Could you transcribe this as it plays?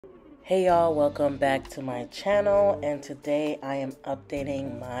Hey y'all, welcome back to my channel, and today I am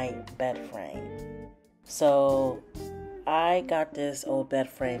updating my bed frame. So I got this old bed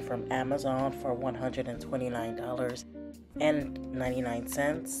frame from Amazon for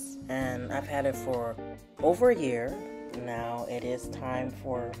 $129.99, and I've had it for over a year. Now it is time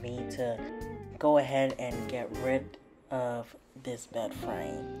for me to go ahead and get rid of this bed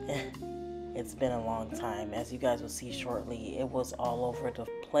frame. It's been a long time. As you guys will see shortly, it was all over the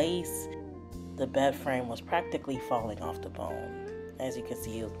place. The bed frame was practically falling off the bone. As you can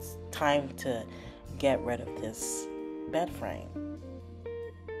see, it's time to get rid of this bed frame.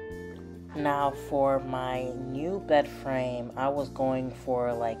 Now for my new bed frame, I was going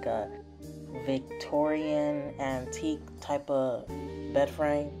for like a Victorian antique type of bed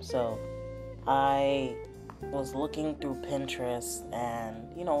frame. So I was looking through Pinterest, and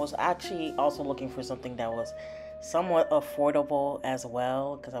was actually also looking for something that was somewhat affordable as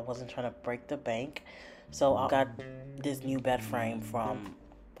well, because I wasn't trying to break the bank. So I got this new bed frame from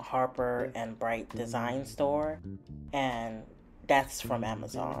Harper and Bright Design Store, and that's from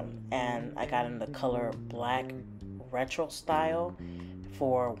Amazon, and I got in the color black retro style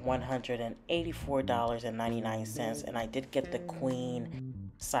for $184.99, and I did get the queen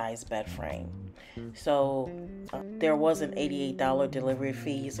size bed frame. So there was an $88 delivery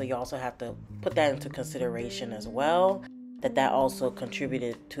fee, so you also have to put that into consideration as well, that also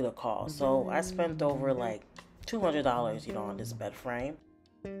contributed to the cost. So I spent over like $200, on this bed frame.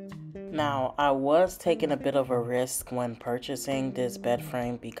 Now, I was taking a bit of a risk when purchasing this bed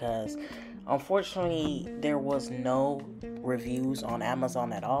frame because unfortunately there was no reviews on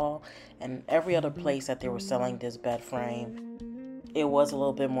Amazon at all, and every other place that they were selling this bed frame, it was a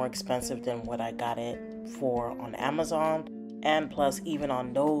little bit more expensive than what I got it for on Amazon. And plus, even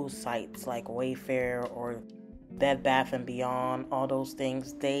on those sites like Wayfair or Bed Bath and Beyond, all those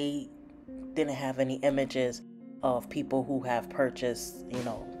things, they didn't have any images of people who have purchased,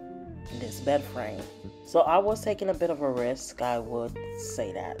 this bed frame. So I was taking a bit of a risk, I would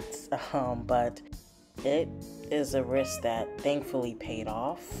say that. But it is a risk that thankfully paid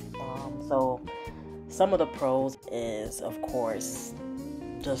off. So some of the pros is, of course,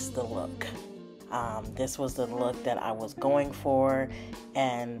 just the look. This was the look that I was going for,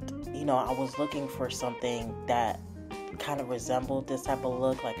 and I was looking for something that kind of resembled this type of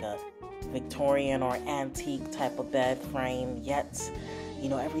look, like a Victorian or antique type of bed frame, yet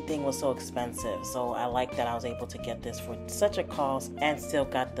everything was so expensive. So I like that I was able to get this for such a cost and still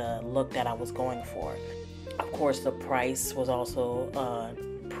got the look that I was going for. Of course, the price was also a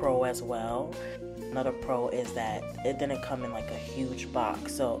pro as well. Another pro is that it didn't come in like a huge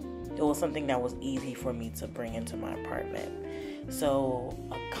box, so it was something that was easy for me to bring into my apartment. So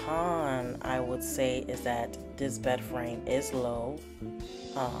a con, I would say, is that this bed frame is low,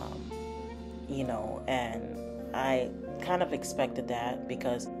 and I kind of expected that,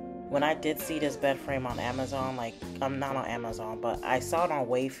 because when I did see this bed frame on Amazon, like, I'm not on Amazon, but I saw it on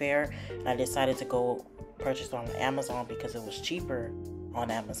Wayfair, and I decided to go purchase it on Amazon because it was cheaper on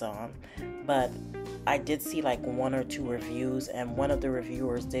Amazon. But I did see like one or two reviews, and one of the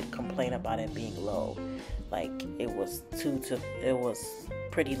reviewers did complain about it being low. Like it was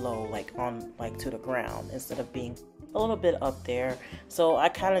pretty low, like on like to the ground, instead of being a little bit up there. So I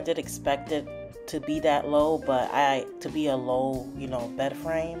kind of did expect it to be that low, but to be a low, bed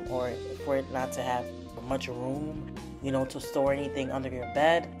frame, or for it not to have much room, to store anything under your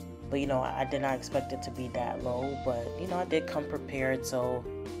bed. But I did not expect it to be that low, but I did come prepared, so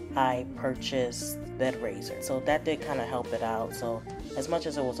I purchased bed raisers. So that did kind of help it out. So as much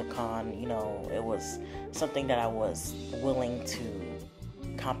as it was a con, it was something that I was willing to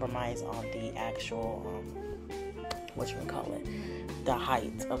compromise on the actual, the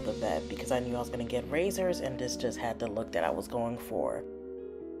height of the bed, because I knew I was going to get razors, and this just had the look that I was going for.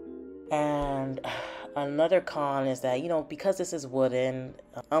 And another con is that, because this is wooden,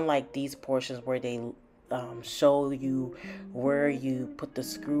 unlike these portions where they show you where you put the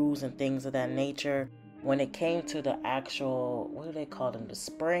screws and things of that nature, when it came to the actual, what do they call them, the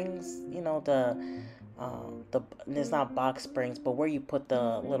springs, it's not box springs, but where you put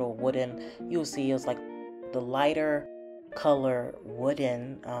the little wooden, you'll see it's like the lighter color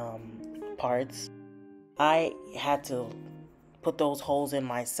wooden parts. I had to put those holes in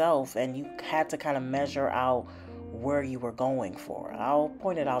myself, and you had to kind of measure out where you were going for. I'll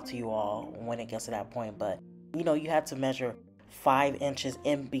point it out to you all when it gets to that point, but you had to measure 5 inches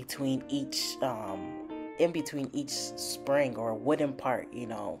in between each spring or wooden part,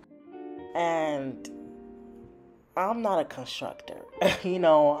 and I'm not a constructor.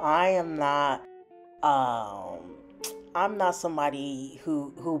 I am not I'm not somebody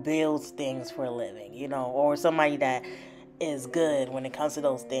who builds things for a living, or somebody that is good when it comes to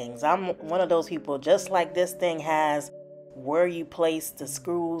those things. I'm one of those people, just like this thing has where you place the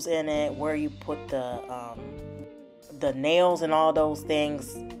screws in it, where you put the nails and all those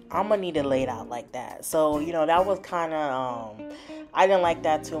things. I'm gonna need it laid out like that. So that was kind of I didn't like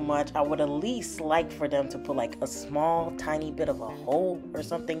that too much. I would at least like for them to put like a small tiny bit of a hole or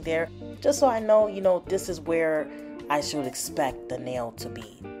something there, just so I know this is where I should expect the nail to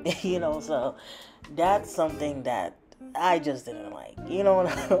be. So that's something that I just didn't like.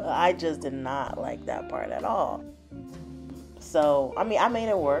 I just did not like that part at all. So I mean, I made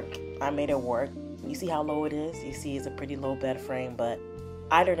it work. You see how low it is? You see it's a pretty low bed frame, but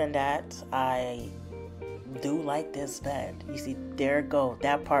other than that, I do like this bed. You see, there it go.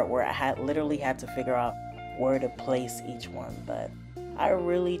 That part where I literally had to figure out where to place each one. But I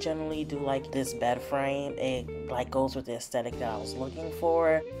really generally do like this bed frame. It like goes with the aesthetic that I was looking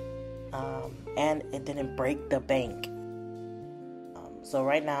for. And it didn't break the bank. So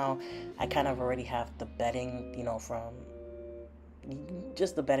right now, I kind of already have the bedding, from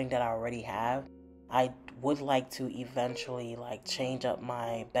just the bedding that I already have. I would like to eventually like change up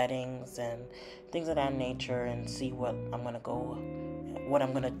my beddings and things of that nature and see what I'm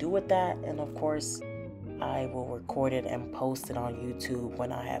gonna do with that. And of course, I will record it and post it on YouTube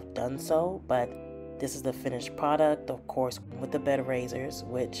when I have done so. But this is the finished product, of course, with the bed raisers,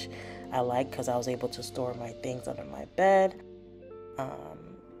 which I like because I was able to store my things under my bed.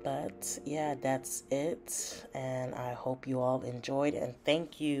 But yeah, that's it. And I hope you all enjoyed, and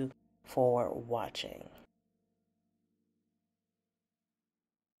thank you for watching.